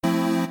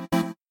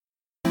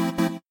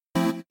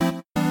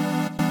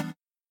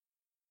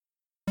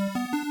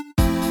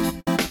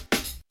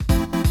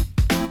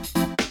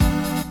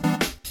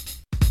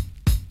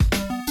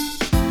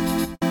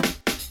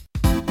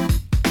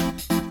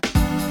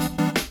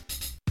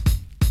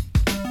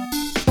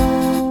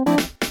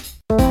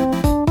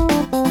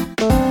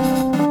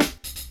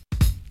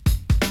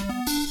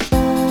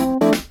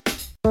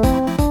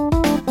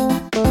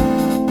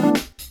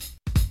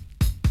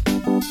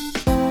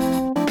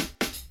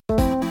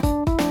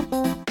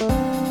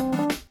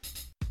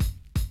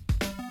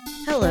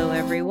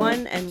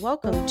everyone, and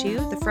welcome to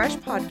the Fresh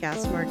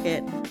Podcast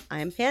Market.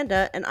 I'm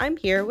Panda, and I'm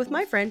here with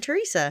my friend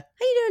Teresa.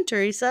 How you doing,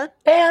 Teresa?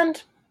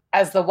 And,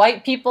 as the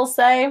white people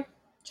say,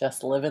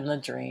 just living the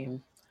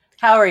dream.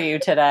 How are you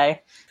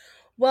today?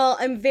 Well,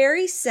 I'm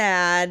very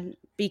sad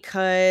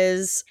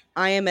because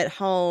I am at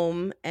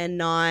home and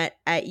not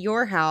at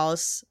your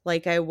house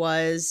like I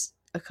was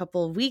a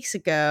couple of weeks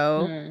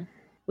ago.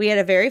 We had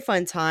a very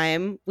fun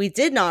time. We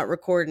did not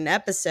record an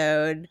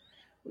episode,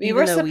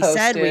 even though we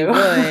said we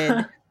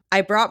would. I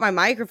brought my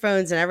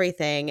microphones and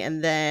everything,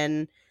 and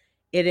then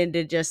it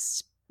ended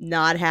just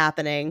not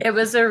happening. It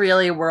was a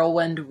really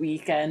whirlwind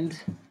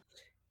weekend.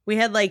 We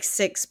had like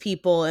 6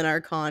 people in our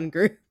con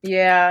group.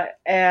 Yeah,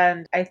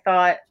 and I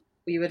thought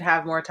we would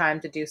have more time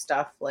to do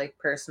stuff like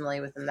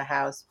personally within the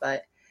house,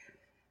 but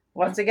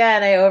once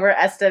again, I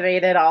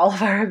overestimated all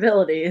of our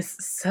abilities.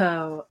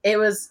 So it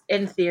was,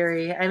 in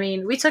theory, I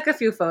mean, we took a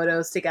few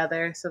photos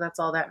together, so that's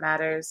all that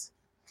matters.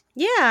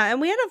 Yeah, and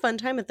we had a fun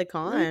time at the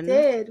con.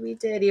 We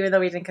did, even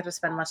though we didn't get to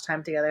spend much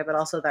time together, but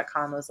also that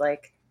con was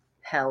like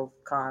hell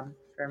con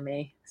for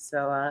me.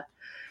 So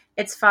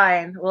it's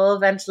fine. We'll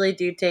eventually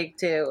do take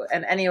 2.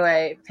 And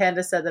anyway,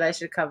 Panda said that I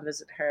should come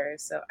visit her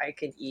so I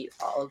can eat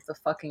all of the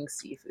fucking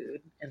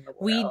seafood in the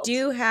world. We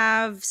do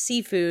have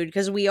seafood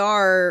because we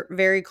are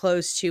very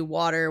close to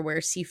water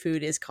where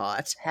seafood is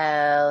caught.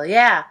 Hell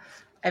yeah.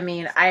 I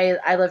mean, I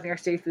live near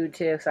seafood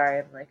too. Sorry,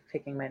 I'm like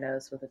picking my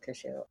nose with a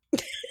tissue.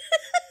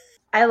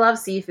 I love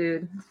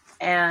seafood,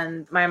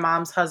 and my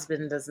mom's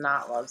husband does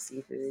not love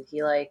seafood.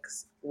 He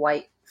likes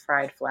white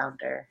fried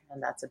flounder,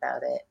 and that's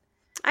about it.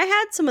 I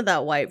had some of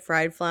that white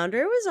fried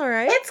flounder. It was all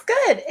right. It's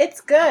good. It's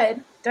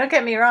good. Don't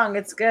get me wrong.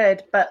 It's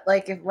good. But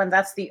like when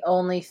that's the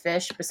only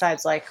fish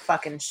besides like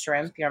fucking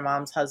shrimp your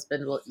mom's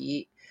husband will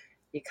eat,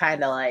 you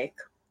kind of like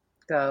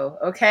go,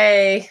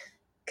 okay,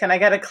 can I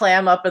get a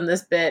clam up in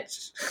this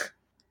bitch?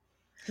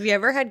 Have you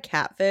ever had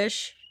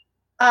catfish?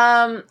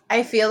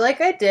 I feel like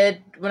I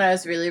did when I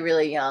was really,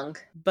 really young.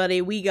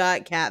 Buddy, we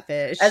got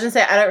catfish. I was gonna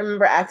say, I don't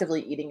remember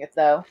actively eating it,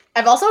 though.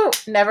 I've also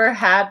never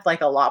had,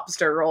 like, a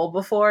lobster roll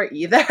before,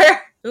 either.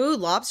 Ooh,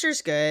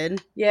 lobster's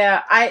good.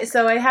 Yeah, I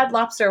had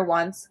lobster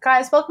once.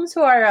 Guys, welcome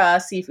to our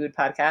seafood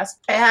podcast.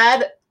 I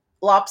had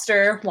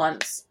lobster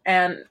once,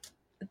 and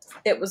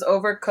it was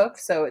overcooked,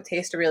 so it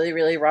tasted really,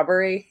 really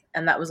rubbery,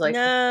 and that was, like...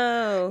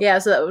 No. Yeah,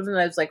 so that was when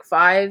I was, like,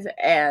 5,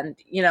 and,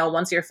 you know,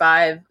 once you're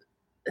 5...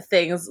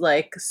 things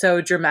like so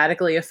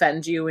dramatically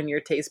offend you in your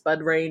taste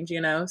bud range, you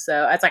know?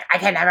 So it's like, I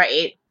can never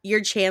eat.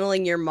 You're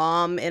channeling your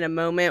mom in a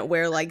moment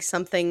where like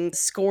something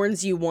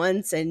scorns you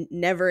once and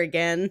never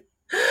again.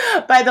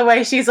 By the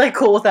way, she's like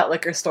cool with that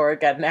liquor store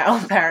again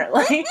now,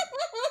 apparently.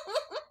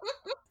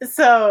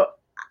 So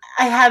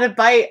I had a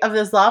bite of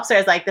this lobster. I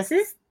was like, this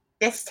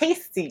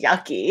tastes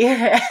yucky.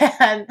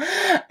 And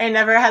I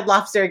never had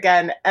lobster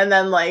again. And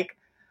then like,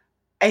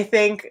 I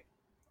think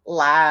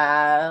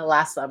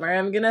last summer,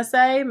 I'm gonna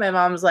say, my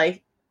mom's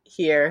like,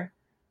 here,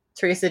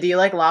 Teresa, do you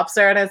like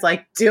lobster? And I was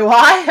like, do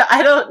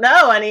I don't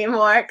know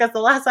anymore, because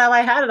the last time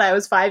I had it I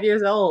was 5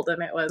 years old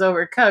and it was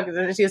overcooked.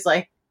 And she's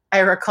like, I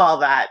recall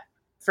that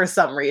for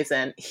some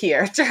reason.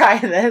 Here, try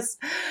this,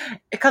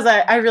 because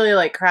I really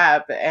like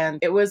crab, and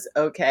it was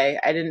okay.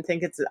 I don't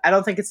think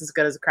it's as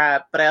good as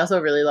crab, but I also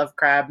really love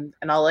crab,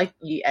 and I'll like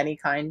eat any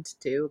kind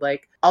too.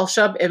 Like, I'll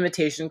shove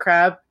imitation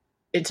crab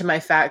into my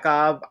fat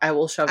gob. I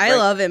will shove. I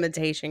love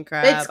imitation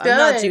crab. It's good.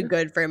 I'm not too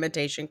good for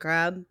imitation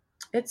crab.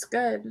 It's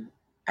good.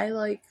 I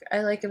like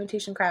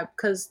imitation crab,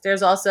 because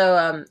there's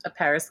also a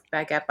Paris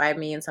baguette by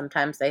me, and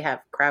sometimes they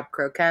have crab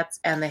croquettes,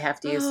 and they have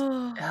to use.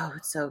 Oh,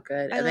 it's so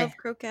good. I love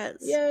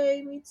croquettes.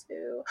 Yay, me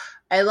too.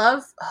 I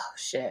love. Oh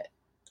shit.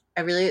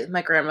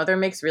 My grandmother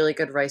makes really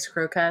good rice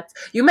croquettes.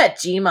 You met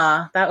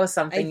Jima. That was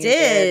something you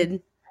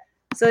did.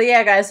 So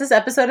yeah, guys, this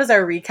episode is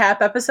our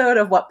recap episode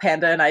of what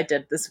Panda and I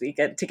did this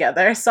weekend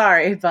together.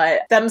 Sorry,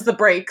 but them's the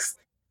breaks.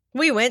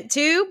 We went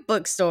to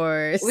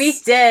bookstores. We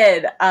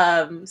did.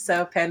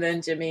 So Panda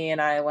and Jimmy and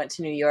I went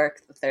to New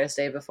York the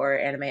Thursday before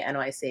Anime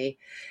NYC.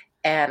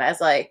 And I was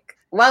like,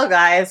 well,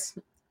 guys,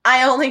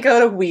 I only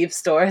go to weave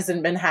stores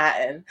in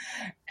Manhattan.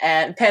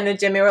 And Panda and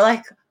Jimmy were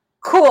like,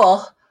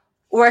 cool.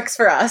 Works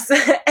for us.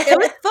 It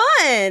was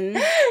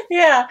fun.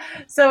 Yeah.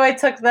 So I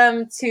took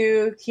them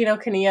to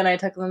Kinokuniya, and I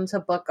took them to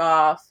Book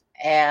Off,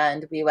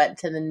 and we went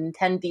to the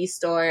Nintendo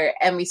store,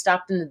 and we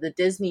stopped into the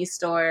Disney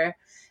store.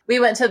 We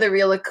went to the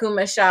Real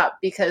Akuma shop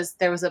because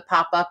there was a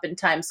pop-up in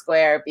Times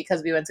Square,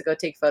 because we went to go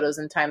take photos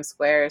in Times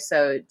Square,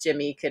 so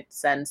Jimmy could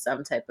send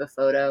some type of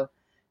photo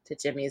to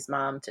Jimmy's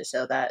mom to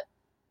show that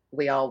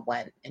we all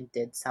went and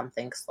did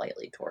something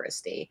slightly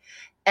touristy.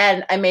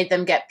 And I made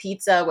them get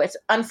pizza, which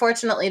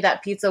unfortunately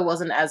that pizza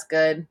wasn't as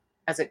good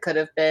as it could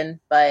have been,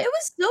 but it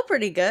was still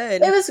pretty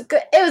good. It was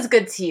good. It was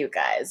good to you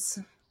guys.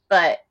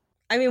 But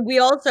I mean, we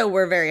also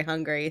were very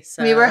hungry,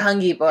 so we were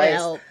hungry boys. It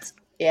helped.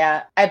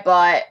 Yeah, I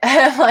bought,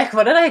 like,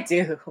 what did I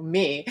do?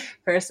 Me,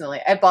 personally.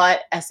 I bought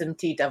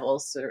SMT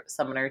Devil's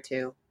Summoner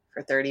 2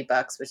 for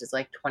 $30, which is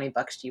like $20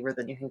 cheaper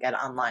than you can get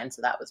online,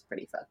 so that was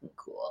pretty fucking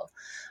cool.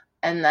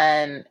 And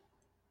then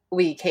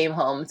we came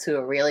home to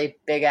a really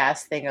big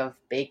ass thing of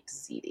baked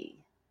ziti.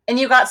 And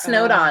you got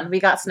snowed on. We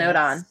got snowed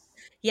on.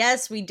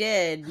 Yes, we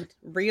did.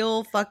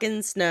 Real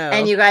fucking snow.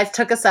 And you guys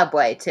took a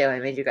subway, too. I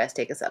made you guys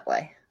take a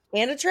subway.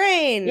 And a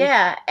train.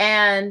 Yeah,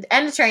 and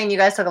a train. You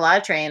guys took a lot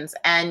of trains,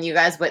 and you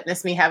guys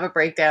witnessed me have a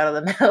breakdown in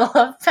the middle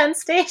of Penn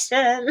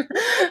Station.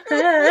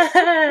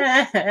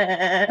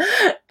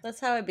 That's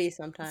how it be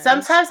sometimes.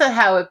 Sometimes that's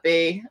how it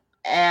be.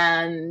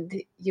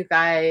 And you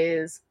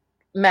guys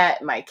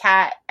met my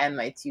cat and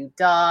my 2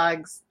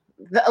 dogs.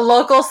 The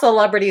local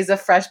celebrities of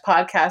Fresh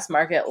Podcast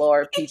Market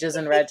lore, Peaches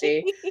and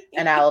Reggie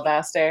and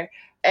Alabaster.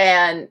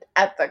 And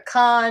at the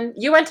con,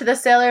 you went to the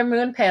Sailor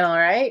Moon panel,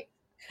 right?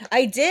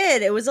 I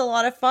did. It was a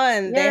lot of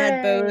fun. Yay. They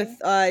had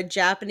both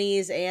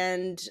Japanese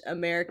and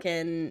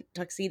American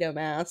tuxedo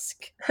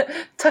mask.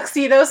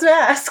 Tuxedo's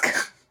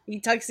mask.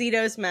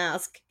 Tuxedo's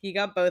mask. You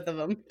got both of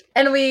them.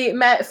 And we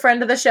met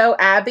friend of the show,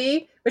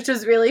 Abby, which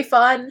was really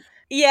fun.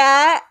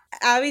 Yeah,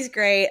 Abby's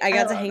great. I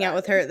got to hang out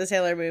with her at the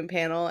Sailor Moon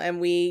panel,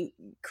 and we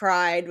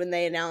cried when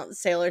they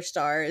announced Sailor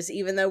Stars.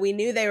 Even though we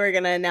knew they were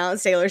going to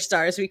announce Sailor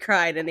Stars, we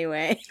cried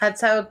anyway.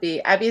 That's how it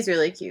be. Abby's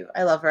really cute.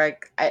 I love her.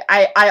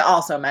 I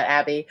also met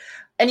Abby.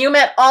 And you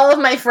met all of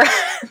my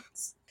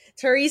friends.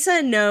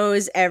 Teresa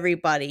knows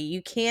everybody.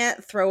 You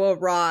can't throw a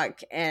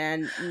rock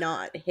and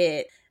not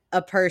hit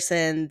a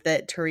person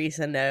that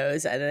Teresa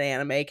knows at an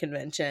anime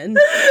convention.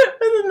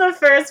 Within the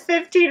first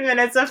 15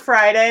 minutes of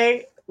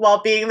Friday,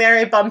 while being there,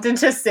 I bumped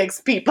into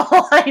 6 people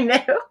I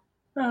knew.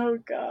 Oh,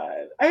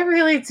 God. I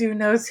really do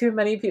know too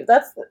many people.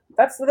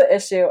 That's the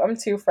issue. I'm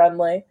too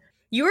friendly.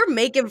 You were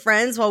making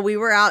friends while we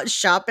were out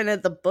shopping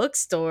at the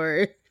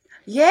bookstore.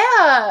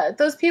 Yeah,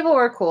 those people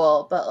were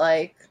cool, but,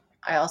 like,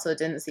 I also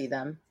didn't see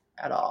them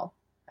at all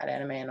at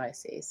Anime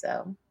NYC,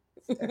 so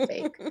they're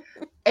fake.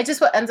 It just,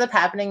 what ends up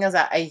happening is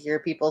that I hear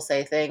people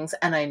say things,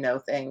 and I know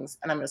things,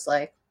 and I'm just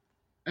like,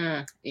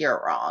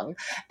 you're wrong.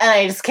 And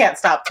I just can't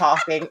stop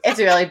talking. It's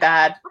really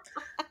bad.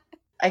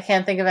 I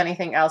can't think of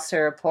anything else to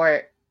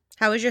report.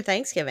 How was your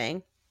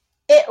Thanksgiving?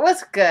 It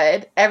was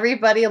good.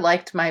 Everybody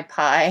liked my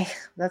pie.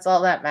 That's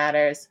all that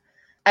matters.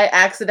 I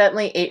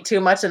accidentally ate too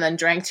much and then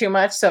drank too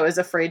much, so I was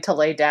afraid to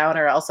lay down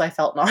or else I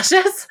felt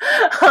nauseous.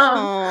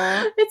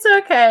 It's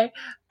okay.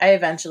 I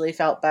eventually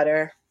felt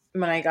better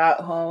when I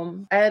got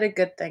home. I had a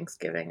good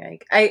Thanksgiving,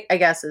 I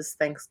guess as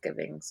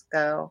Thanksgivings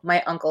go.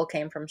 My uncle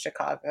came from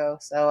Chicago,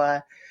 so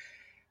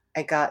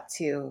I got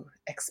to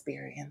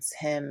experience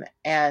him,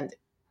 and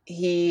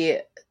he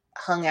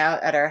hung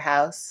out at our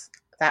house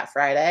that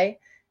Friday,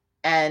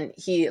 and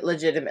he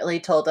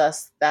legitimately told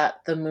us that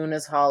the moon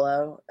is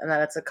hollow and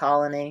that it's a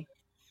colony.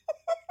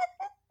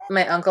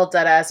 My uncle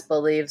deadass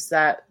believes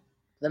that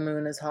the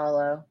moon is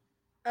hollow.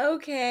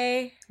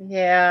 Okay.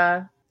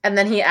 Yeah. And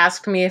then he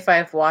asked me if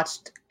I've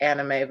watched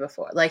anime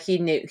before. Like,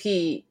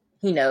 he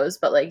knows,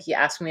 but, like, he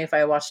asked me if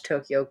I watched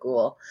Tokyo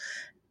Ghoul.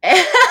 And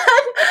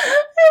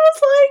I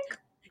was like...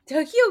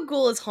 Tokyo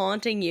Ghoul is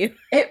haunting you.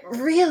 It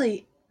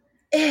really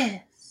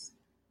is.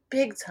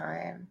 Big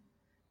time.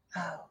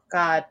 Oh,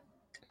 God.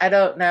 I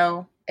don't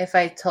know if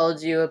I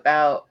told you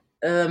about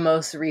the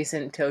most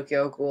recent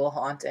Tokyo Ghoul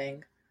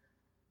haunting.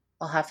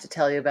 I'll have to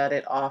tell you about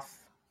it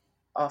off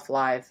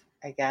live,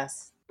 I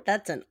guess.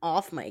 That's an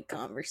off mic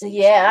conversation.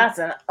 Yeah, that's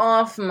an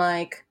off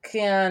mic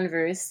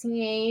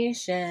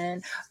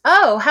conversation.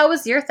 Oh, how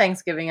was your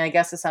Thanksgiving? I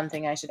guess is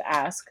something I should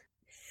ask.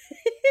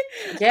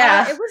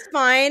 Yeah. It was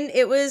fine.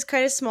 It was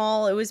kind of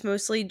small. It was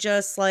mostly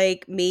just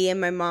like me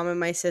and my mom and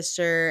my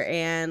sister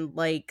and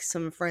like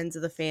some friends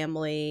of the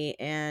family.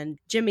 And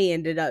Jimmy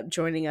ended up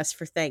joining us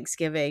for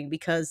Thanksgiving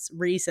because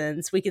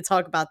reasons. We could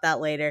talk about that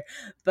later.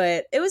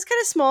 But it was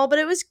kind of small, but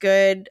it was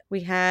good.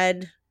 We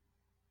had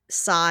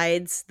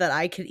sides that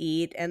I could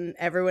eat, and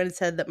everyone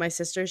said that my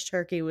sister's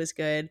turkey was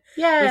good.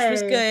 Yay. Which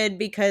was good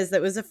because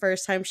that was the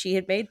first time she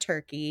had made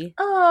turkey.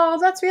 Oh,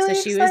 that's really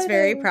exciting. So she was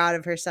very proud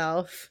of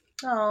herself.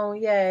 Oh,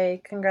 yay.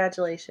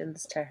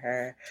 Congratulations to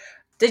her.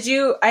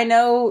 I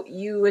know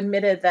you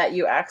admitted that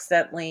you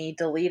accidentally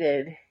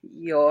deleted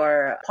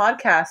your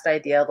podcast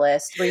idea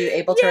list. Were you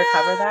able to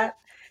recover that?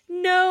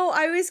 No,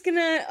 I was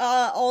gonna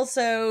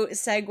also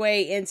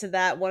segue into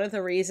that. One of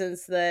the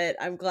reasons that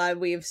I'm glad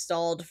we've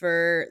stalled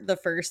for the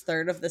first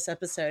third of this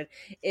episode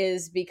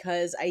is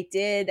because I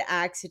did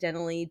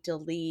accidentally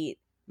delete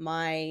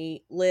my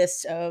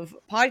list of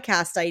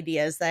podcast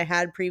ideas that I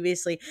had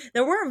previously.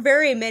 There weren't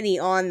very many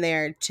on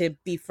there, to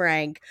be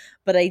frank,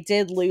 but I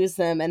did lose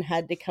them and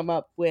had to come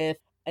up with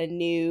a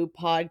new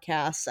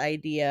podcast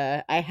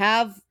idea. I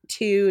have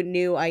 2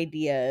 new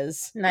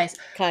ideas. Nice.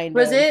 Kind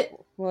Was of.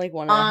 it like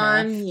one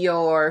on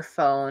your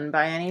phone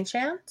by any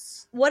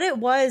chance? What it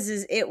was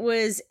is it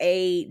was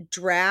a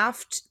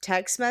draft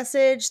text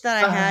message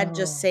that I had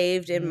just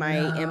saved in my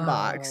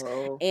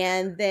inbox.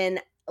 And then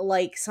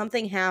like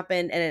something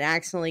happened and it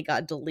accidentally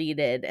got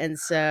deleted, and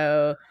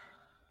so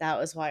that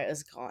was why it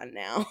was gone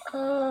now.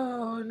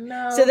 Oh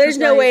no. So there's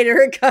no way to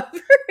recover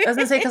it. I was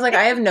gonna say, because like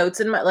I have notes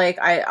in my, like,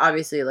 I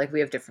obviously, like, we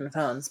have different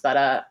phones, but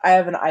I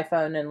have an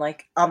iPhone, and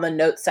like on the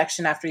notes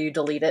section after you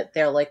delete it,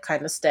 they'll like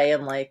kind of stay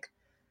in like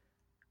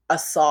a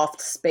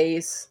soft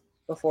space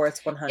before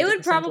it's 100%. It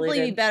would probably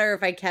deleted. be better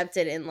if I kept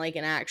it in like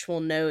an actual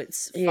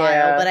notes file,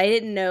 Yeah. but I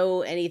didn't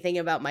know anything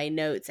about my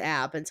notes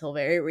app until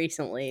very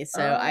recently,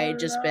 so I had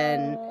just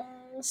been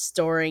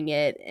storing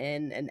it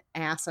in an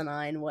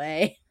asinine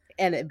way,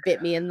 and it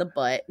bit me in the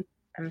butt.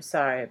 I'm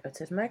sorry, but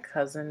did my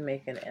cousin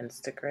make an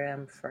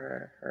Instagram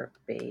for her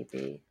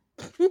baby?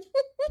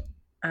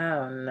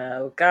 Oh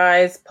no.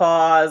 Guys,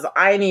 pause.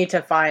 I need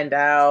to find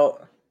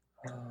out.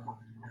 Oh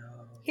no.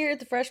 Here at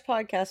the Fresh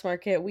Podcast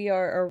Market, we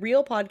are a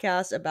real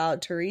podcast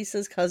about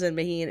Teresa's cousin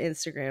making an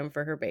Instagram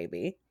for her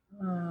baby.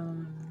 Oh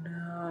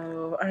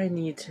no. I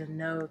need to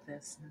know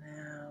this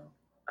now.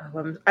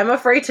 Oh, I'm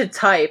afraid to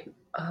type.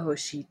 Oh,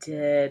 she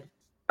did.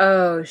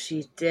 Oh,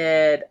 she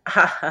did.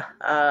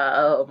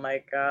 Oh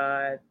my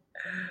god.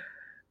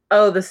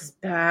 Oh, this is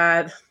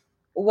bad.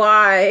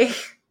 Why?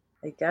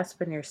 I guess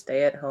when you're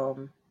stay at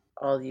home,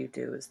 all you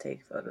do is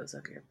take photos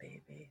of your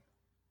baby.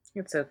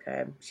 It's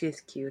okay.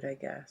 She's cute, I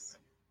guess.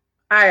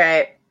 All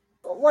right.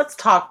 Let's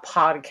talk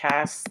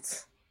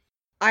podcasts.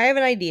 I have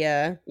an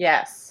idea.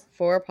 Yes.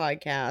 For a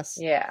podcast.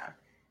 Yeah.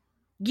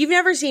 You've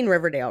never seen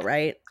Riverdale,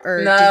 right?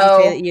 Or no. Did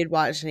you say that you'd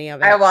watched any of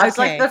it? I watched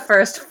like the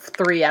first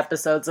 3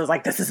 episodes. I was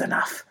like, this is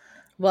enough.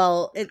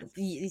 Well,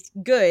 it's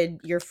good.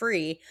 You're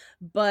free.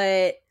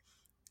 But,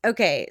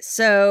 okay.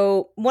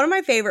 So one of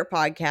my favorite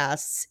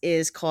podcasts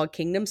is called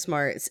Kingdom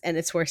Smarts. And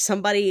it's where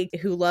somebody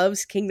who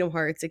loves Kingdom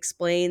Hearts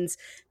explains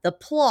the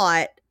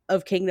plot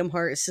of Kingdom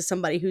Hearts to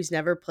somebody who's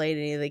never played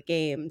any of the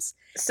games.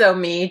 So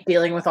me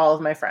dealing with all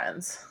of my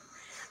friends.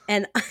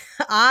 And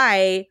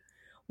I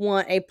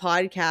want a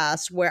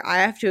podcast where I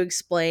have to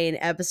explain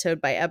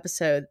episode by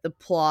episode the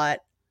plot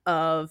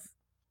of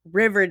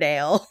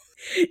Riverdale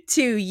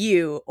to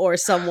you or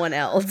someone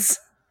else,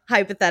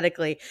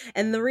 hypothetically.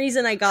 And the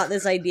reason I got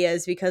this idea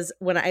is because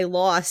when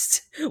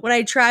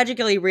I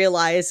tragically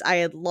realized I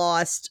had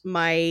lost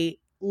my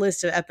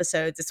list of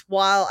episodes, it's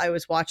while I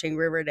was watching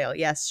Riverdale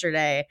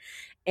yesterday.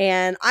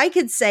 And I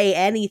could say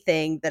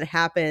anything that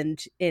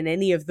happened in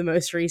any of the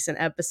most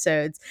recent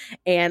episodes,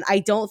 and I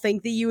don't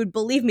think that you would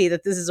believe me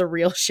that this is a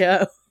real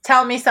show.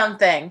 Tell me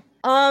something.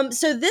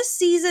 So this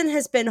season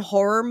has been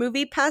horror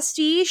movie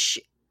pastiche,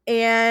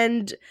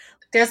 and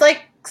there's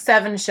like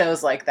 7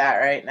 shows like that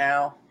right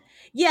now.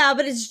 Yeah,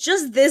 but it's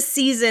just this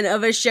season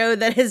of a show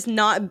that has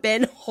not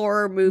been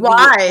horror movie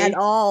at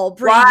all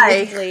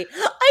previously.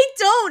 Why? I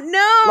don't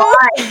know.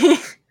 Why?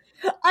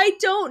 I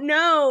don't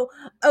know.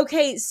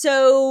 Okay,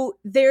 so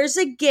there's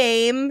a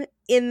game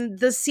in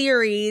the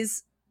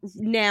series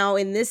now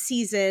in this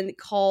season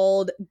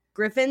called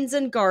Griffins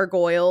and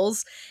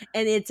Gargoyles,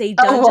 and it's a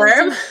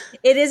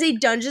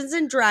Dungeons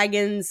and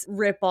Dragons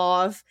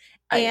ripoff.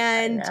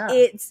 And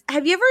it's,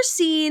 have you ever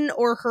seen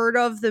or heard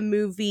of the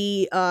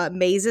movie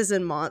Mazes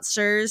and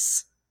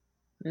Monsters?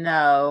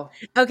 No.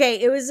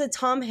 Okay, it was a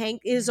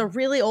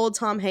really old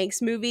Tom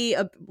Hanks movie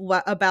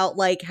about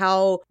like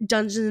how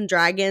Dungeons and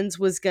Dragons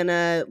was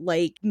gonna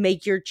like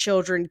make your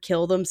children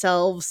kill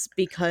themselves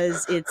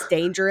because it's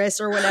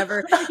dangerous or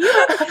whatever. Do you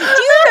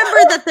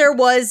remember that there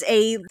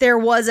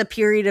was a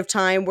period of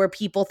time where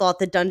people thought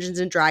that Dungeons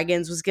and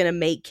Dragons was gonna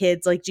make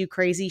kids like do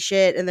crazy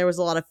shit, and there was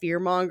a lot of fear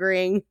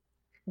mongering,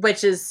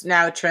 which is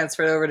now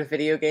transferred over to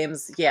video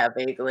games? Yeah,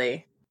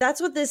 vaguely. That's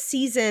what this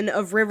season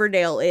of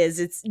Riverdale is.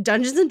 It's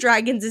Dungeons and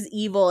Dragons is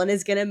evil and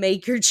is going to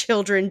make your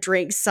children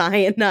drink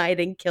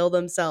cyanide and kill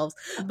themselves.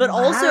 But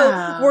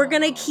also, we're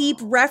going to keep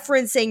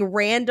referencing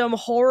random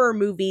horror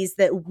movies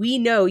that we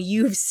know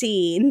you've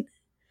seen.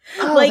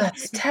 Oh, like,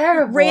 that's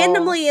terrible.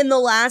 Randomly in the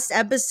last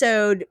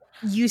episode,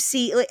 you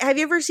see, like, have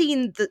you ever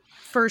seen the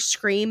first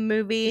Scream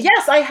movie?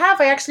 Yes, I have.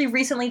 I actually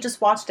recently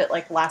just watched it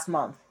like last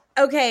month.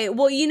 Okay,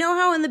 well, you know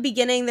how in the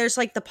beginning there's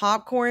like the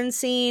popcorn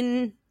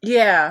scene?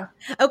 Yeah.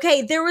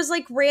 Okay, there was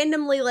like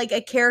randomly like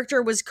a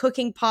character was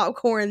cooking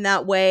popcorn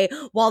that way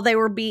while they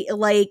were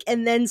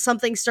and then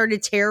something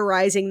started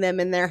terrorizing them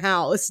in their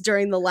house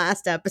during the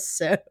last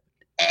episode.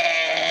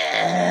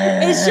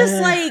 It's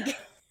just like,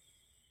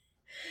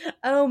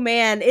 oh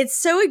man, it's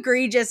so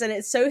egregious and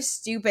it's so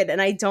stupid,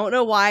 and I don't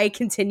know why I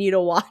continue to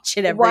watch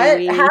it every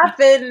week. What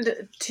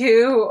happened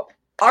to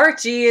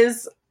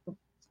Archie's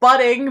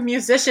budding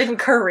musician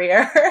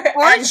career?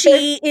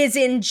 Archie is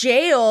in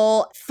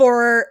jail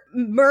for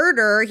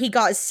murder. He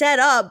got set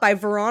up by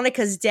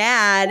Veronica's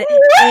dad.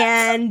 What?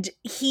 And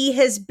he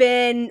has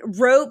been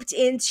roped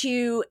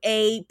into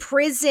a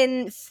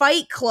prison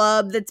fight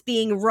club that's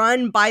being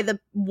run by the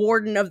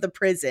warden of the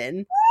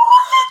prison.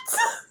 What?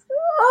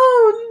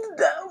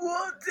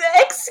 Oh,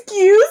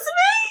 excuse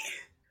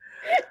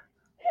me?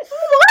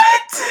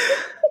 What?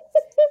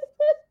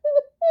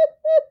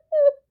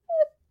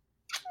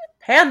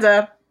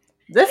 Panda,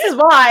 this is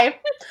why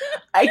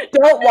I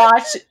don't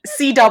watch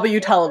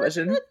CW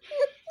television.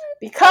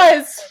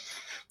 Because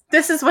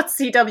this is what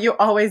CW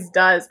always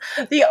does.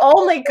 The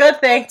only good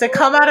thing to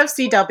come out of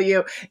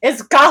CW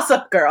is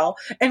Gossip Girl.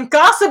 And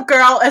Gossip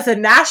Girl is a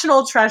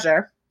national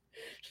treasure.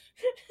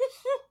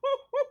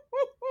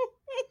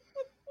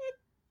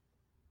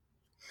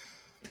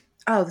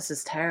 Oh, this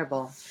is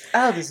terrible.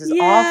 Oh, this is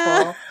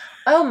awful.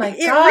 Oh my God.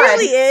 It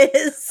really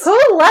is.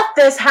 Who let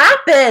this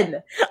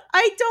happen?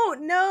 I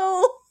don't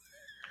know.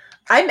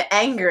 I'm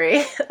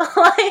angry.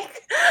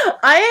 Like,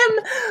 I am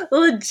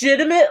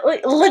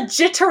literally.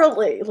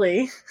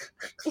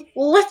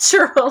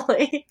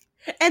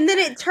 And then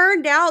it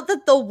turned out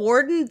that the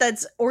warden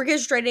that's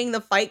orchestrating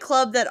the fight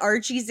club that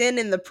Archie's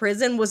in the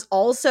prison was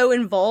also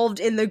involved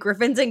in the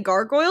Griffins and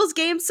Gargoyles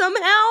game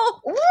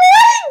somehow.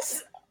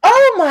 What?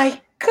 Oh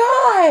my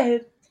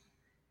God.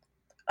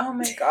 Oh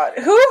my God.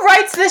 Who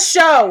writes this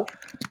show?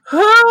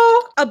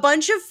 Who? A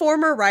bunch of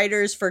former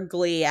writers for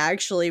Glee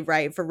actually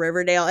write for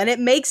Riverdale, and it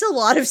makes a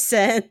lot of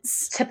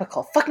sense.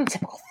 Typical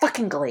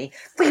fucking Glee.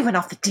 Glee went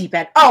off the deep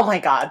end. Oh my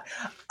God.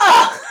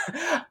 Oh.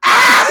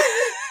 Ah!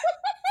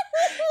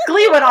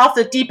 Glee went off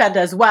the deep end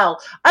as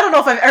well. I don't know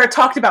if I've ever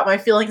talked about my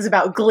feelings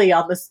about Glee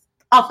on this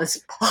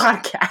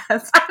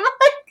podcast.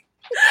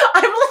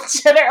 I'm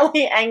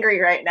legitimately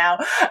angry right now.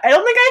 I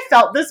don't think I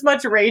felt this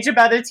much rage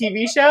about a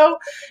TV show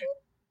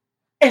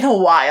in a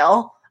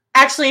while.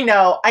 Actually,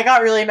 no. I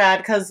got really mad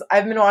because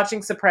I've been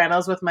watching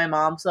Sopranos with my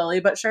mom slowly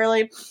but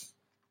surely.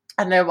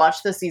 And I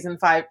watched the season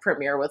 5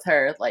 premiere with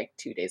her like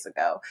 2 days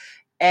ago.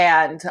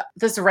 And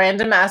this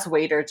random ass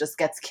waiter just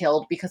gets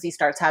killed because he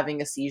starts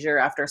having a seizure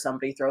after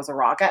somebody throws a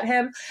rock at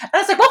him. And I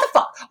was like, what the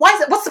fuck? Why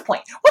is it? What's the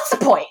point? What's the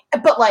point?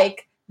 But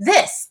like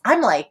this,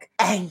 I'm like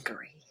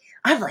angry.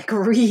 I'm like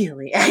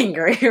really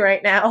angry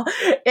right now.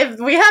 If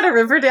we had a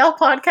Riverdale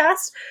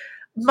podcast,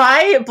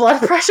 my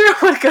blood pressure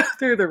would go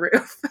through the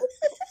roof.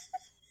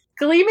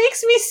 Glee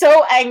makes me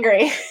so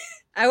angry.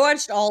 I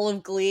watched all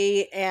of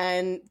Glee,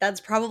 and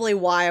that's probably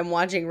why I'm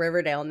watching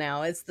Riverdale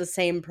now. It's the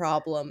same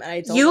problem, and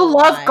I don't know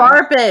love why.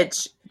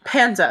 garbage,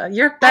 Panda.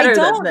 You're better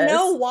than this. I don't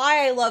know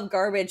why I love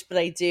garbage, but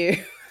I do.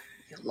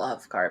 You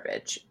love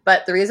garbage.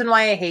 But the reason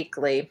why I hate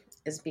Glee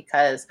is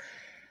because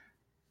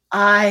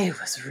I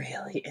was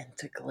really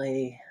into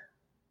Glee.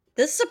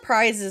 This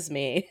surprises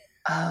me.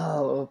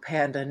 Oh,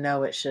 Panda,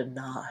 no, it should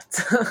not.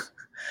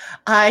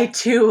 I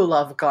too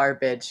love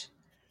garbage,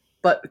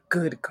 but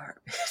good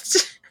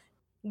garbage.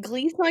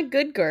 Glee's not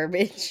good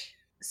garbage.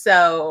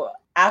 So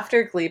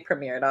after Glee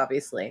premiered,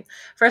 obviously,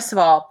 first of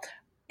all,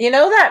 you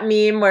know that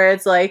meme where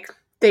it's like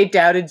they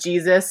doubted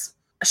Jesus?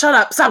 Shut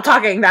up, stop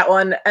talking, that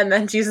one. And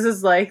then Jesus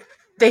is like,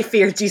 they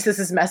feared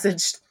Jesus'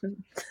 message.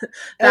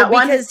 That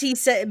one?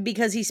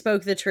 Because he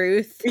spoke the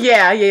truth?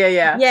 Yeah.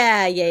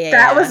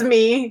 That was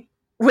me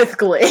with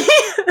Glee.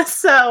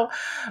 So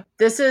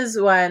this is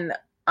when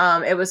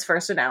it was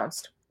first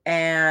announced.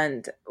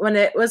 And when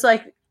it was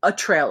like a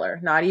trailer,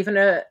 not even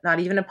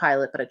a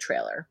pilot, but a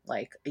trailer,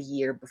 like a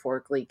year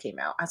before Glee came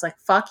out. I was like,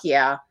 fuck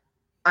yeah,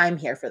 I'm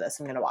here for this.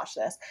 I'm going to watch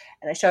this.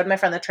 And I showed my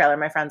friend the trailer.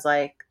 My friend's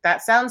like,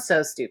 that sounds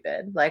so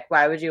stupid. Like,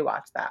 why would you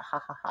watch that?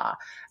 Ha ha ha.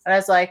 And I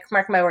was like,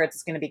 mark my words,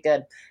 it's going to be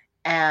good.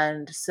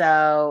 And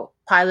so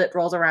pilot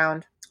rolls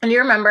around. And you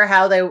remember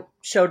how they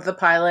showed the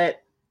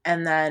pilot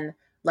and then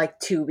like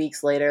 2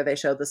 weeks later they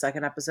showed the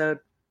second episode?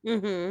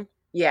 Mm-hmm.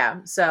 Yeah.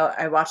 So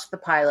I watched the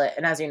pilot,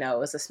 and as you know, it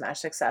was a smash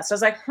success. So I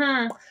was like,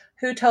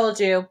 who told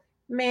you?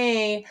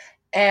 Me.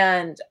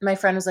 And my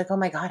friend was like, oh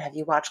my God, have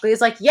you watched Glee? He's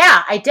like,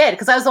 yeah, I did,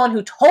 because I was the one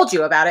who told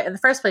you about it in the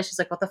first place. She's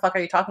like, what the fuck are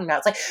you talking about?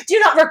 It's like, do you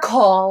not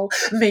recall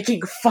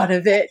making fun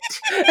of it?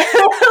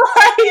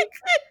 Like,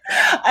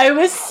 I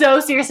was so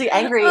seriously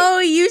angry. Oh,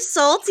 you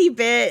salty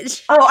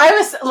bitch.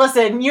 Oh,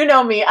 listen, you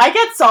know me. I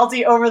get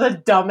salty over the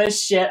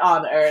dumbest shit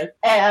on earth.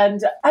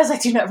 And I was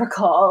like, do you not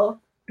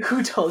recall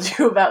who told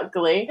you about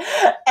Glee?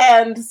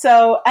 And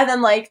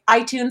then like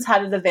iTunes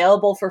had it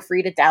available for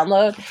free to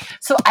download.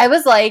 So I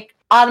was like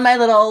on my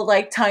little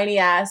like tiny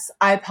ass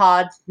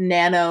iPod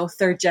Nano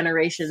 3rd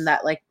generation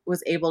that like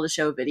was able to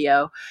show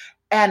video.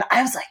 And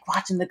I was like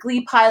watching the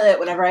Glee pilot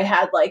whenever I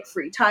had like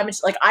free time. And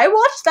like I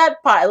watched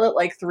that pilot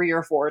like 3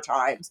 or 4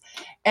 times.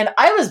 And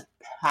I was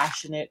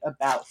passionate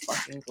about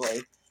fucking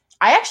Glee.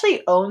 I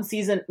actually own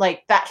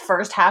that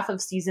first half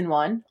of season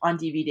 1 on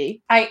DVD.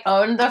 I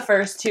owned the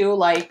first 2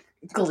 like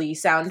Glee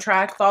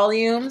soundtrack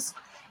volumes.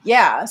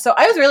 Yeah, so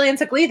I was really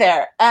into Glee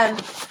there. And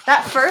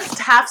that first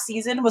half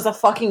season was a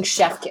fucking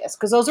chef kiss,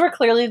 because those were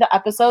clearly the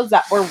episodes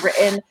that were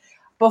written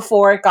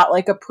before it got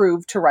like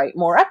approved to write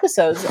more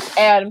episodes.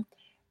 And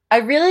I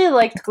really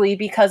liked Glee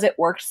because it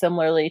worked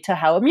similarly to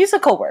how a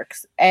musical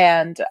works.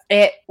 And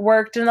it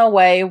worked in a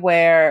way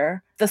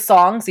where the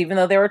songs, even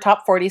though they were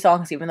top 40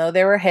 songs, even though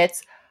they were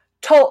hits,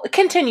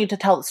 continued to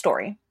tell the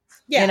story.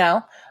 Yeah. You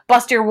know?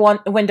 Bust Your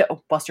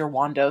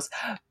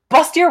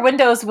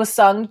Windows was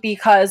sung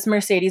because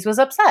Mercedes was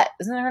upset.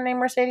 Isn't her name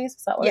Mercedes?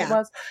 Is that what it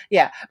was?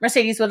 Yeah.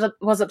 Mercedes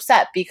was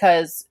upset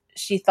because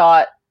she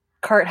thought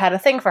Kurt had a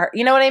thing for her.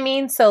 You know what I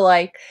mean? So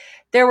like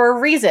there were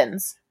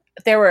reasons.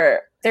 They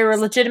were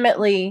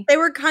legitimately... They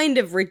were kind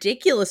of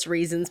ridiculous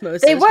reasons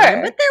most of the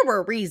time, but there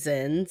were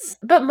reasons.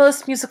 But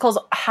most musicals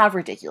have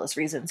ridiculous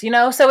reasons, you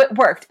know? So it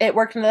worked. It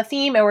worked in the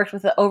theme. It worked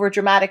with the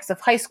over-dramatics of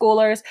high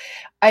schoolers.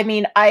 I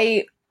mean,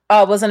 I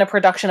was in a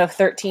production of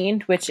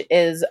 13, which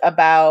is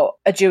about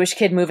a Jewish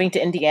kid moving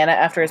to Indiana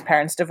after his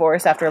parents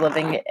divorced after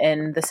living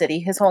in the city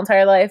his whole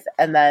entire life,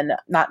 and then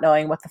not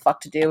knowing what the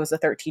fuck to do as a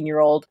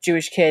 13-year-old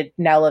Jewish kid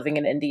now living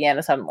in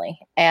Indiana suddenly.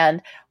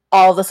 And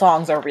all the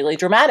songs are really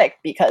dramatic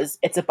because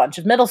it's a bunch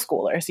of middle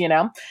schoolers, you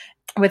know?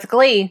 With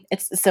Glee,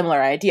 it's a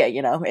similar idea,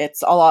 you know?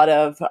 It's a lot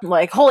of,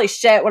 like, holy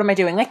shit, what am I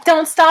doing? Like,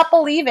 don't stop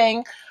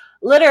believing,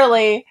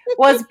 literally,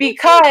 was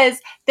because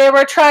they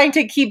were trying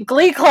to keep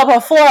Glee Club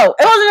afloat.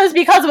 It wasn't just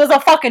because it was a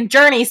fucking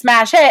Journey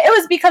smash hit. It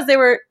was because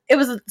it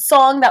was a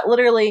song that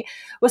literally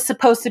was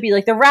supposed to be,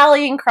 like, the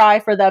rallying cry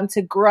for them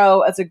to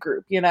grow as a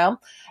group, you know?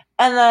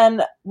 And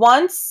then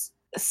once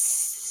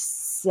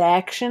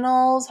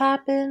sectionals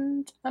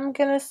happened, I'm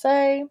gonna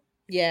say.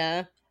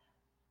 Yeah.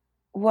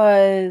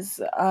 Was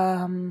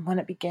when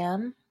it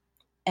began.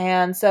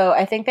 And so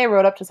I think they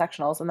wrote up to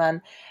sectionals, and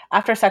then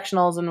after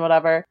sectionals and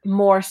whatever,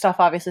 more stuff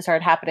obviously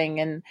started happening,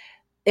 and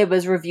it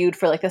was reviewed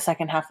for like the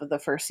second half of the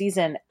first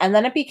season. And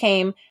then it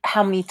became,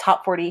 how many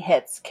top 40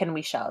 hits can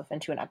we shove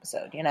into an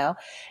episode, you know?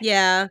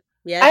 Yeah.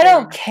 Yeah. I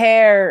don't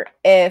care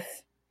if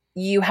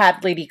you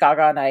had Lady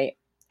Gaga night.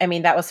 I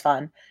mean, that was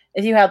fun.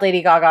 If you had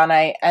Lady Gaga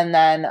night and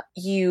then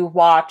you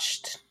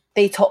watched,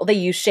 they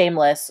used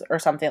Shameless or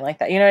something like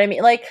that. You know what I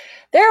mean? Like,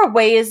 there are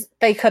ways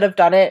they could have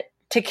done it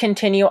to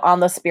continue on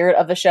the spirit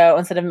of the show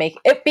instead of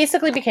it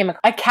basically became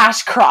a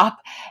cash crop,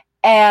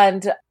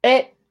 and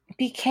it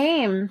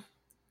became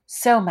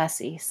so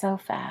messy so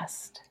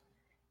fast.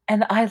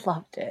 And I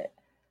loved it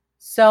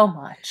so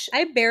much.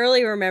 I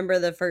barely remember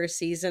the first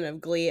season of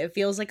Glee. It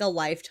feels like a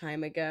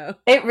lifetime ago.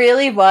 It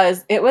really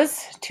was. It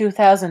was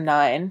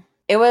 2009.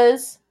 It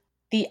was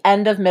the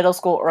end of middle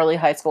school, early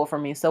high school for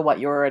me. So what,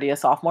 you were already a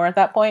sophomore at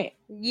that point?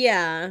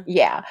 Yeah.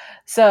 Yeah.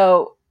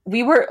 So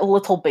we were a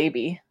little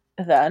baby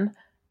then.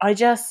 I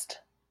just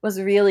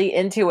was really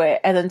into it.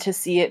 And then to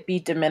see it be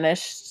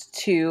diminished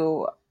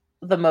to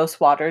the most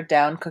watered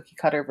down cookie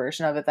cutter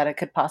version of it that it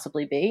could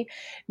possibly be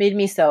made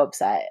me so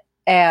upset.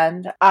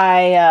 And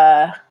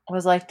I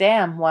was like,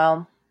 damn,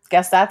 well,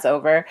 guess that's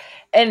over.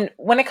 And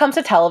when it comes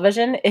to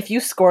television, if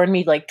you scorn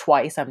me like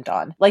twice, I'm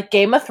done. Like,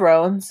 Game of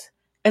Thrones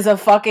is a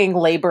fucking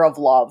labor of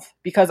love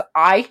because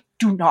I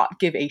do not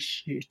give a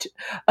shit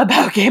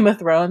about Game of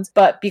Thrones.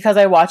 But because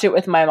I watch it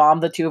with my mom,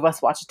 the two of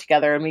us watch it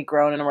together and we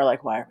groan and we're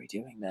like, why are we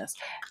doing this?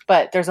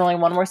 But there's only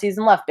one more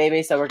season left,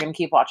 baby, so we're going to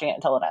keep watching it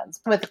until it ends.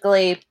 With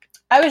Glee,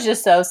 I was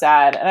just so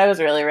sad, and I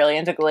was really, really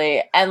into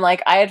Glee. And,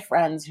 like, I had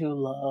friends who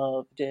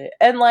loved it.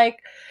 And, like,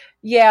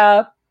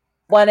 yeah,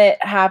 when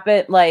it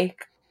happened,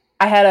 like,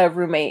 I had a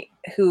roommate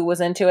who was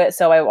into it,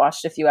 so I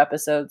watched a few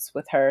episodes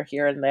with her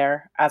here and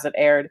there as it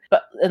aired.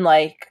 But, and,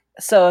 like,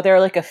 so there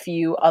are, like, a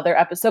few other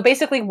episodes. So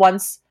basically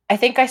once, I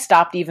think I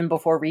stopped even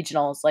before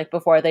regionals, like,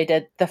 before they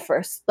did the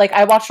first, like,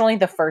 I watched only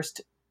the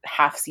first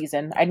half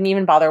season. I didn't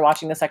even bother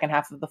watching the second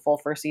half of the full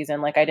first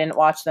season. Like, I didn't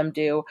watch them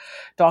do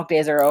Dog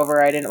Days Are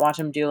Over. I didn't watch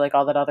them do, like,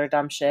 all that other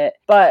dumb shit.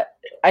 But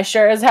I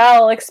sure as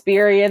hell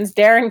experienced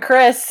Darren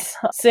Criss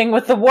sing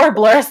with the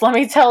Warblers, let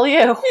me tell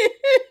you.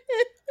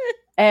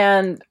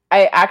 And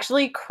I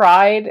actually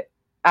cried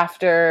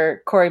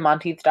after Corey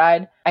Monteith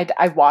died.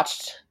 I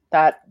watched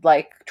that,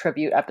 like,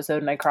 tribute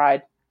episode and I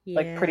cried,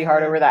 like, pretty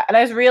hard over that. And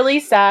I was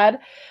really sad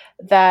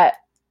that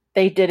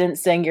they didn't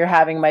sing You're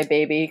Having My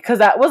Baby, because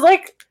that was,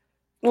 like,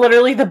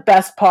 literally the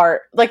best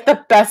part, like,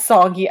 the best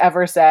song he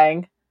ever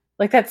sang.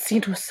 Like, that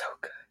scene was so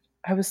good.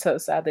 I was so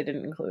sad they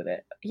didn't include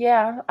it.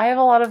 Yeah, I have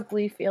a lot of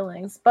Glee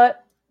feelings,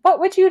 but what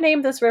would you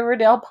name this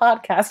Riverdale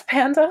podcast,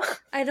 Panda?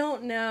 I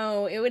don't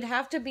know. It would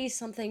have to be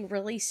something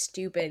really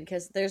stupid,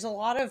 because there's a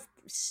lot of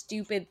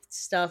stupid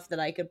stuff that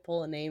I could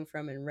pull a name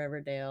from in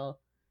Riverdale.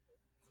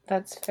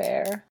 That's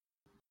fair.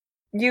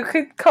 You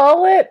could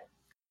call it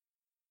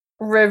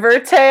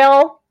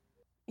Rivertale.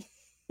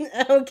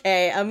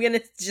 Okay, I'm gonna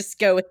just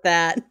go with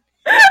that.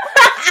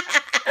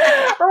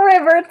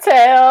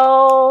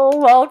 Rivertale.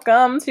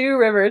 Welcome to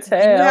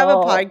Rivertale. Do you have a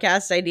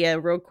podcast idea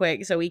real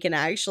quick so we can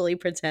actually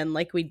pretend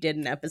like we did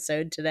an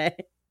episode today?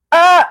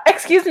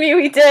 Excuse me,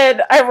 we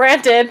did. I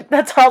ranted.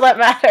 That's all that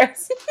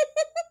matters.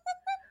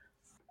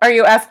 Are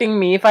you asking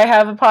me if I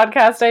have a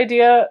podcast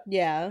idea?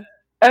 Yeah.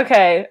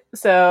 Okay,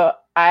 so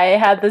I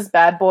had this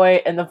bad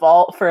boy in the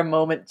vault for a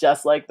moment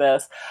just like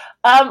this.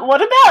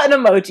 What about an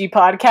emoji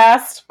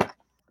podcast?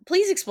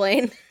 Please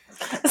explain.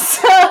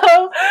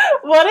 So,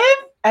 what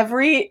if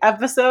every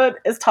episode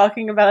is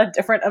talking about a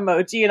different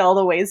emoji and all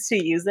the ways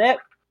to use it?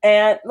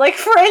 And, like,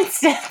 for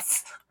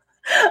instance,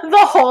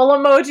 the whole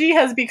emoji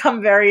has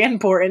become very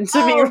important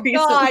to me recently.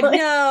 Oh,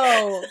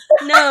 God,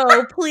 no.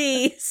 No,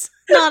 please.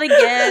 Not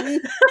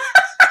again.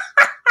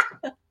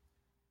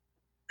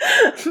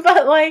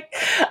 But, like,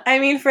 I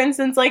mean, for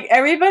instance, like,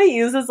 everybody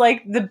uses,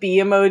 like, the bee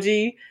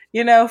emoji,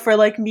 you know, for,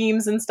 like,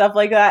 memes and stuff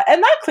like that.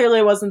 And that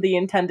clearly wasn't the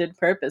intended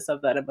purpose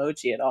of that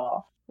emoji at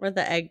all. Or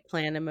the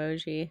eggplant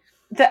emoji.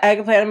 The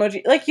eggplant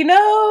emoji. Like, you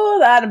know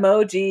that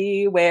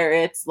emoji where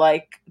it's,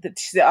 like,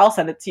 I'll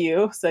send it to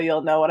you so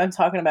you'll know what I'm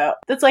talking about.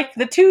 It's, like,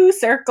 the two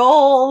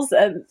circles,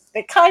 and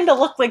it kind of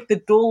look like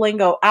the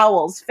Duolingo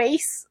owl's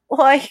face.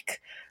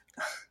 Like,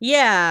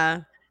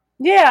 Yeah.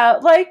 Yeah,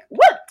 like,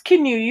 what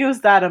can you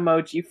use that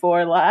emoji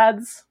for,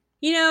 lads?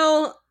 You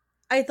know,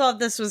 I thought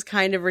this was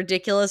kind of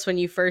ridiculous when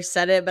you first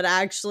said it, but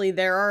actually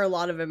there are a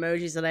lot of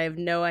emojis that I have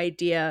no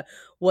idea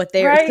what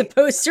they are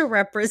supposed to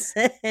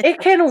represent.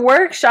 It can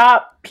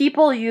workshop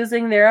people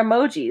using their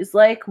emojis.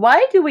 Like,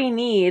 why do we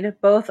need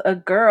both a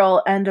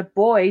girl and a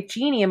boy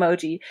genie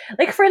emoji?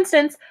 Like, for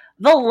instance,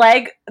 the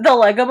leg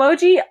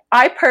emoji,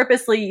 I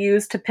purposely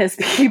use to piss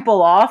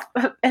people off.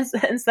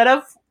 Instead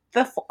of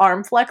the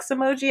arm flex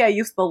emoji, I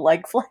use the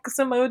leg flex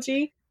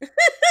emoji. I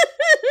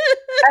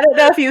don't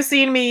know if you've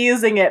seen me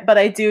using it, but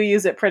I do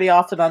use it pretty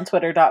often on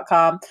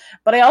twitter.com.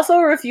 But I also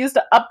refuse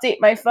to update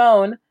my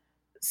phone,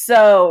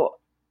 so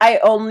I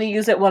only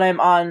use it when I'm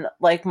on,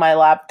 like, my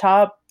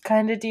laptop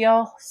kind of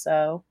deal.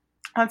 So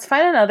let's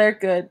find another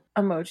good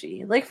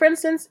emoji. Like, for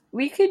instance,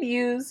 we could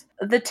use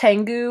the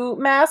Tengu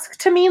mask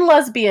to mean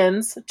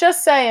lesbians.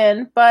 Just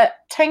saying. But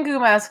Tengu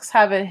masks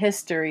have a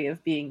history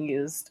of being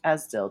used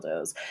as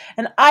dildos.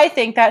 And I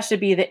think that should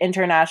be the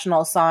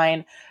international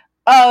sign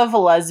of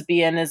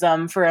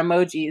lesbianism for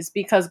emojis,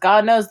 because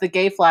God knows the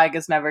gay flag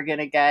is never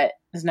gonna get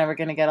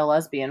a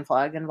lesbian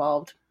flag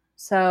involved.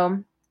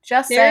 So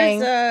just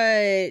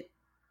saying.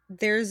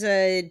 There's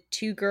a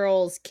two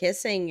girls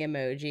kissing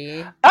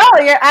emoji. Oh,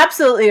 you're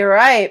absolutely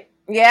right.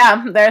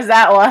 Yeah, there's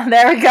that one.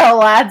 There we go,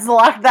 lads.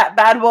 Lock that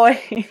bad boy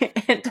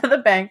into the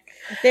bank.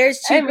 There's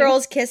two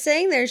girls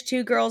kissing. There's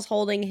two girls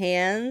holding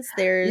hands.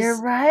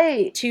 You're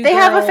right. Two they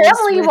have a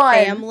family with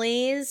one.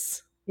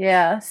 Families.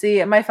 Yeah,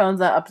 see, my phone's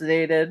not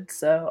updated,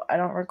 so I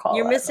don't recall.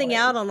 You're missing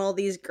out on all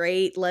these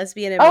great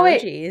lesbian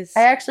emojis.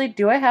 Oh, wait.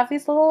 Do I have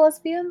these little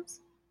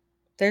lesbians?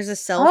 There's a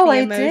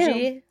selfie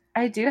emoji.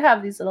 I do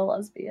have these little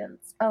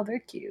lesbians. Oh, they're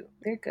cute.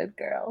 They're good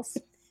girls.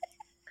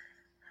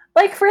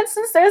 Like, for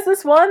instance, there's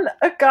this one,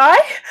 a guy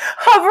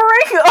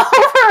hovering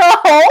over a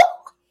hole.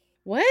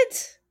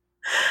 What?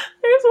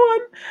 There's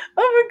one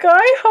of a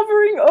guy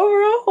hovering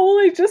over a hole.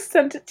 I just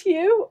sent it to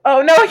you.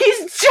 Oh, no,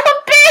 he's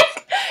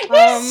jumping!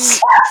 He's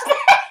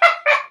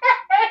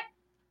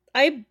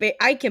jumping!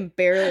 I can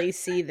barely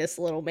see this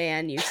little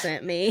man you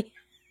sent me.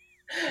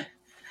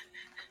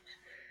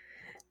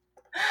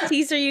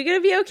 Tease, are you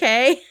gonna be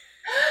okay?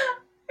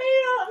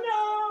 I don't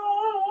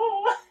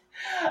know.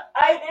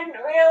 I didn't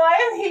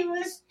realize he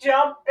was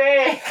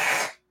jumping.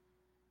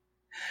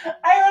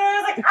 I literally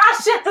was like,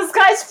 ah, shit, this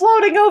guy's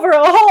floating over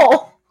a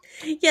hole.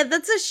 Yeah,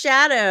 that's a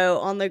shadow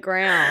on the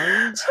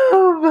ground.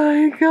 Oh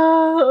my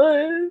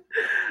god.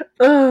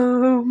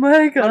 Oh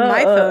my god. On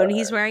my phone,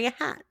 he's wearing a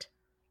hat.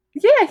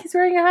 Yeah, he's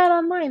wearing a hat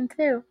on mine,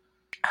 too.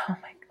 Oh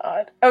my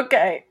god.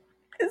 Okay.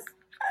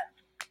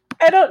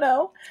 I don't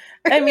know.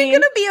 Are you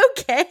gonna be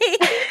okay?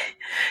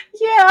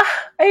 Yeah.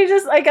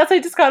 I guess I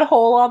just got a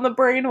hole on the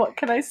brain. What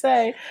can I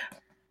say?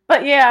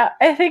 But yeah,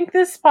 I think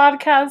this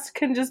podcast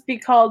can just be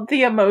called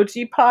the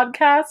Emoji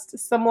Podcast,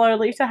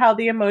 similarly to how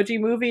the Emoji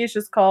Movie is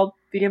just called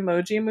the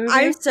Emoji Movie.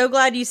 I'm so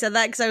glad you said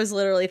that, because I was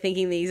literally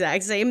thinking the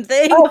exact same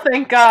thing. Oh,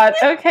 thank God.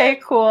 Okay,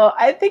 cool.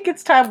 I think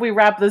it's time we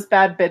wrap this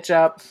bad bitch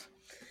up.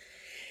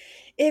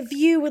 If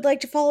you would like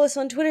to follow us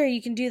on Twitter, you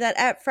can do that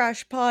at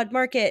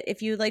FreshPodMarket.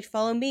 If you would like to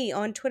follow me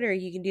on Twitter,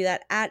 you can do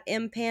that at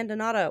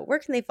MPandanata. Where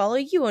can they follow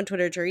you on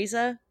Twitter,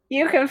 Teresa?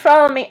 You can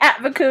follow me at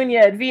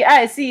Vicuñad,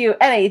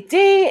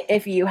 VICUNAD.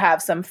 If you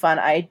have some fun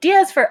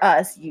ideas for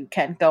us, you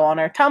can go on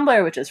our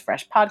Tumblr, which is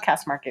Fresh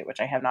Podcast Market, which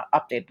I have not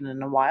updated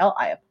in a while.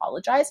 I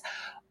apologize.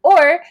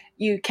 Or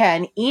you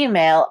can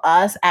email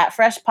us at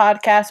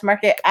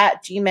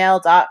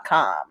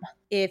freshpodcastmarket@gmail.com.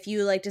 If you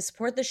would like to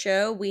support the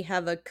show, we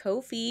have a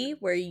Ko-fi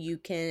where you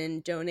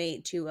can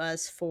donate to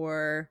us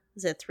for,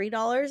 is it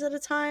 $3 at a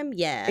time?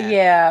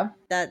 Yeah.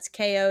 That's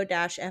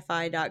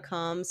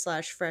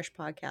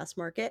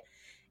ko-fi.com/freshpodcastmarket.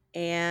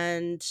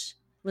 And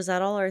was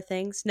that all our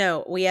things?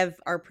 No, we have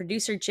our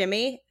producer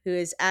Jimmy, who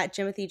is at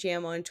Jimothy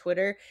Jam on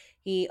Twitter.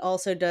 He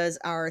also does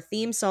our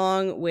theme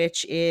song,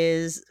 which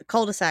is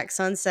Cul-de-sac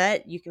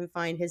Sunset. You can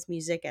find his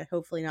music at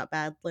Hopefully Not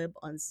Bad Lib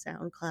on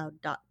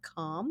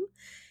SoundCloud.com.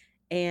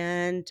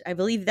 And I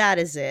believe that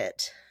is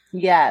it.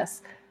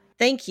 Yes.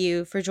 Thank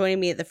you for joining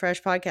me at the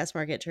Fresh Podcast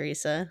Market,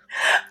 Teresa.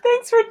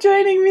 Thanks for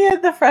joining me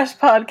at the Fresh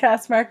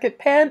Podcast Market,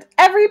 Pand.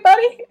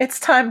 Everybody, it's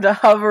time to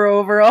hover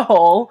over a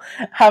hole.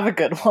 Have a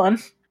good one.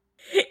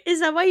 Is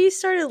that why you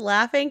started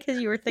laughing?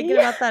 Because you were thinking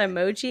about that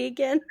emoji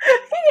again?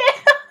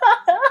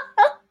 Yeah.